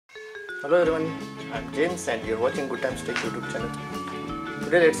Hello everyone, I'm James and you're watching Good Times Tech YouTube channel.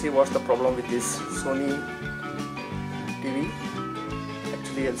 Today let's see what's the problem with this Sony TV,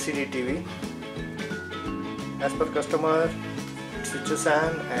 actually LCD TV. As per customer, it switches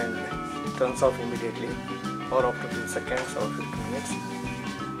on and turns off immediately or after 2 seconds or 15 minutes.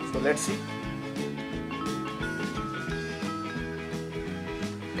 So let's see.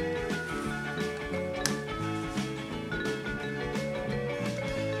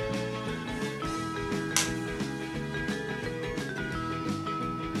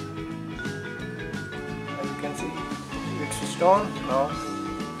 You can see it's switched on now.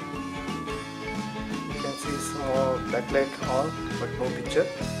 You can see small backlight on but no picture.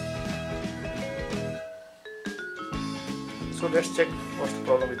 So let's check what's the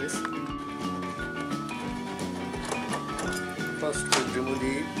problem with this. First we'll remove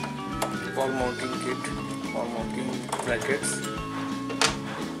the wall mounting kit, wall mounting brackets,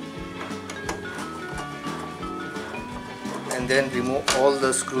 and then remove all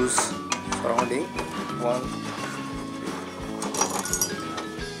the screws surrounding on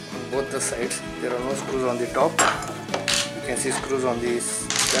both the sides. There are no screws on the top. You can see screws on the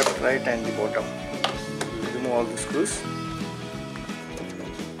left, right and the bottom. Remove all the screws.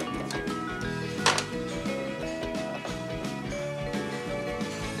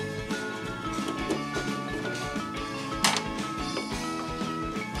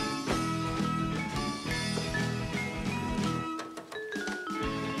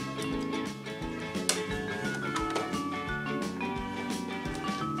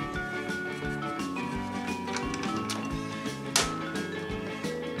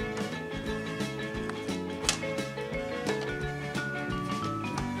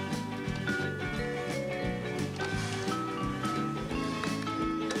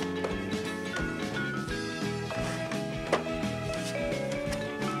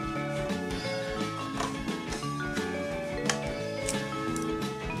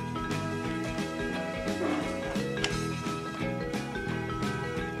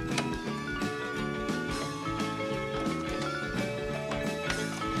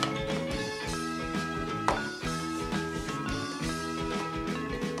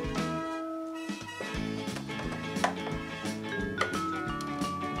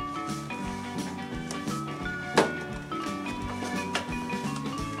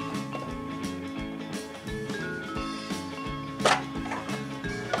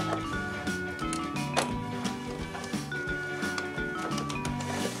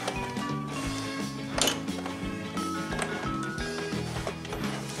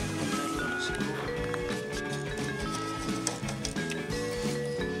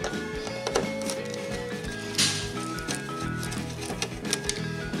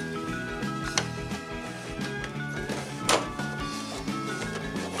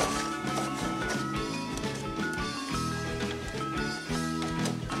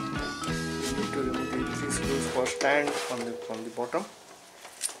 To remove the 3 screws for stand from the bottom.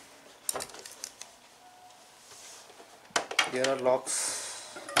 There are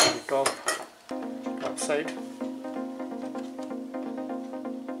locks on the top side.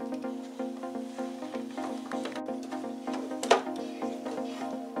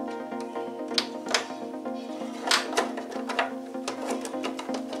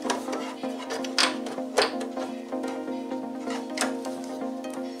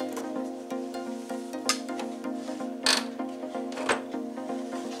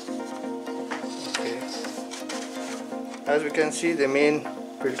 As we can see, the main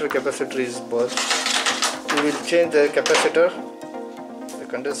filter capacitor is burst. We will change the capacitor, the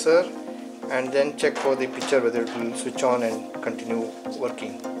condenser, and then check for the picture whether it will switch on and continue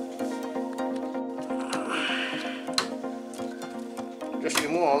working. Just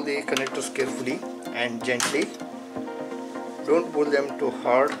remove all the connectors carefully and gently. Don't pull them too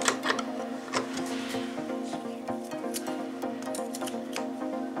hard.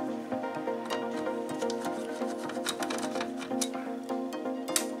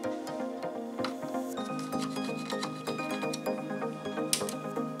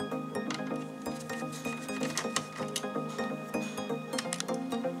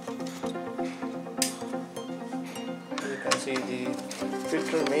 See,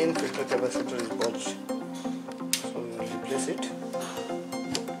 the main filter capacitor is bulged, so we will replace it.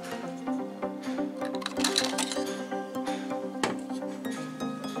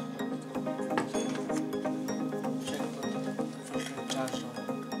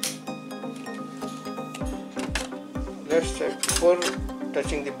 Let's check. Before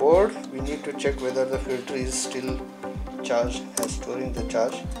touching the board, we need to check whether the filter is still charged, as storing the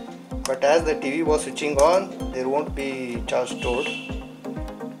charge. But as the TV was switching on, there won't be charge stored.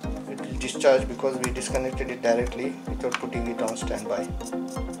 It will discharge because we disconnected it directly without putting it on standby.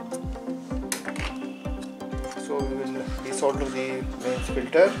 So we will desolder the mains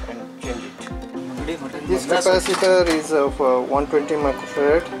filter and change it. This capacitor is of 120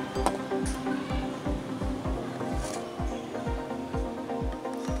 microfarad.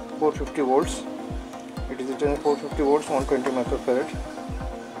 450 volts. It is written 450 volts, 120 microfarad.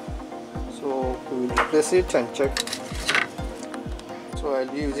 So we will replace it and check. So I'll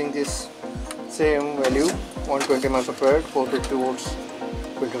be using this same value, 120 microfarad, 450 volts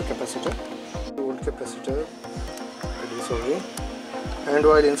filter capacitor. 2 volt capacitor, desoldering. And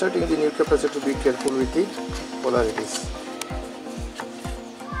while inserting the new capacitor, be careful with the polarities.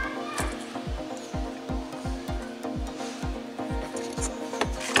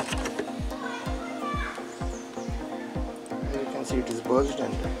 As you can see, it is buzzed,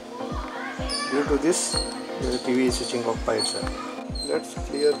 and due to this, the TV is switching off by itself. Let's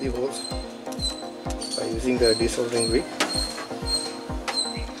clear the holes by using the desoldering wick.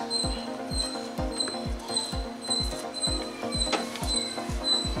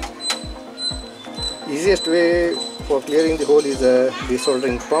 Easiest way for clearing the hole is a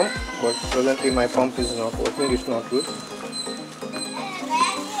desoldering pump, but presently my pump is not working, it's not good.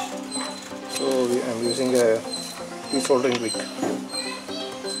 So I am using a desoldering wick.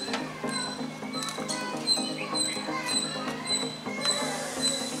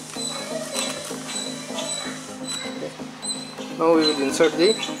 Now we will insert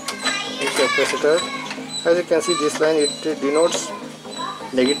the capacitor. As you can see, this line, it denotes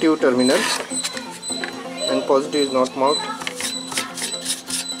negative terminal and positive is not marked.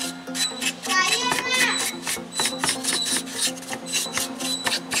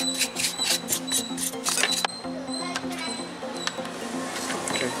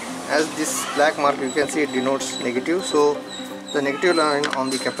 Okay. As this black mark, you can see, it denotes negative, so the negative line on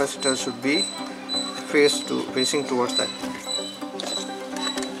the capacitor should be facing towards that.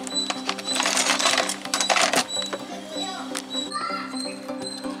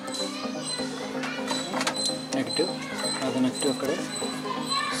 Negative, ಅದು negative ಕಡೆ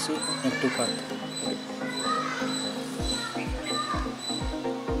C negative part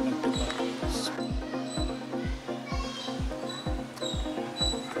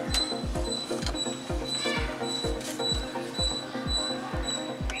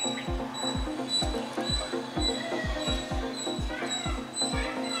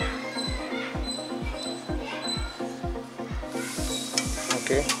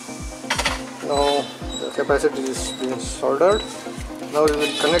Okay, now the capacitor is being soldered. Now we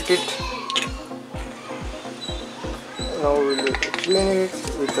will connect it. Now we will clean it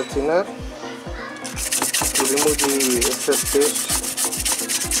with a thinner to remove the excess paste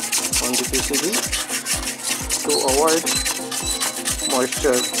on the PCB to avoid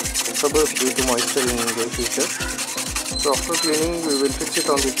moisture troubles due to moisture in the future. So after cleaning, we will fix it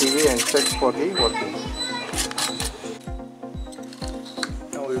on the TV and check for the working.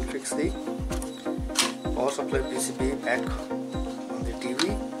 Now we will fix the power supply PCB back on the TV,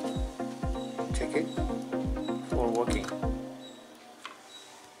 check it for working.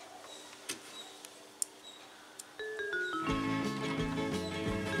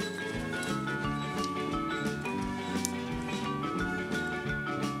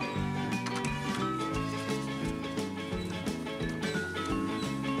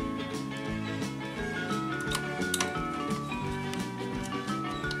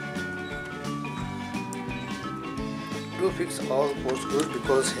 To fix all four screws,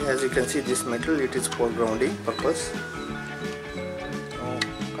 because as you can see, this metal, it is for grounding purpose. Now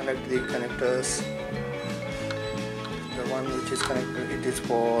connect the connectors. The one which is connected, it is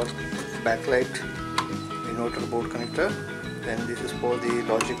for backlight inverter board connector. Then this is for the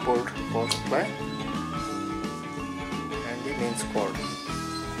logic board power supply and the mains cord.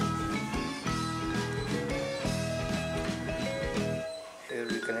 Here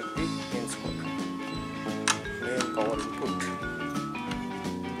we connect the mains cord. Main power input.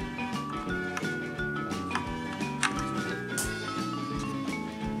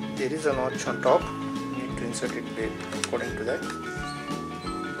 There is a notch on top, we need to insert it back according to that.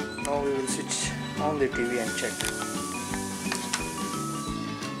 Now we will switch on the TV and check.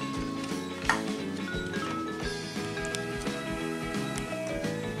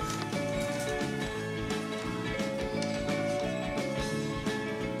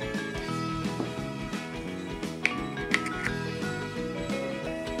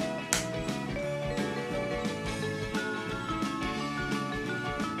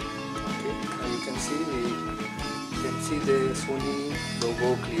 You can see the Sony logo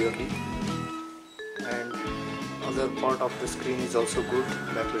clearly, and other part of the screen is also good,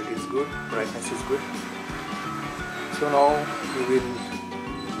 backlight is good, brightness is good. So now we will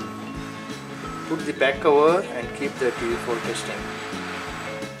put the back cover and keep the TV for testing.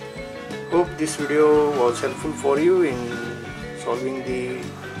 Hope this video was helpful for you in solving the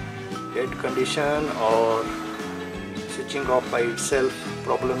dead condition or switching off by itself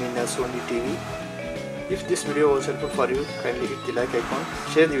problem in a Sony TV. If this video was helpful for you, kindly hit the like icon,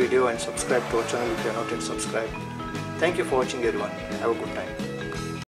 share the video and subscribe to our channel if you are not yet subscribed. Thank you for watching everyone. Have a good time.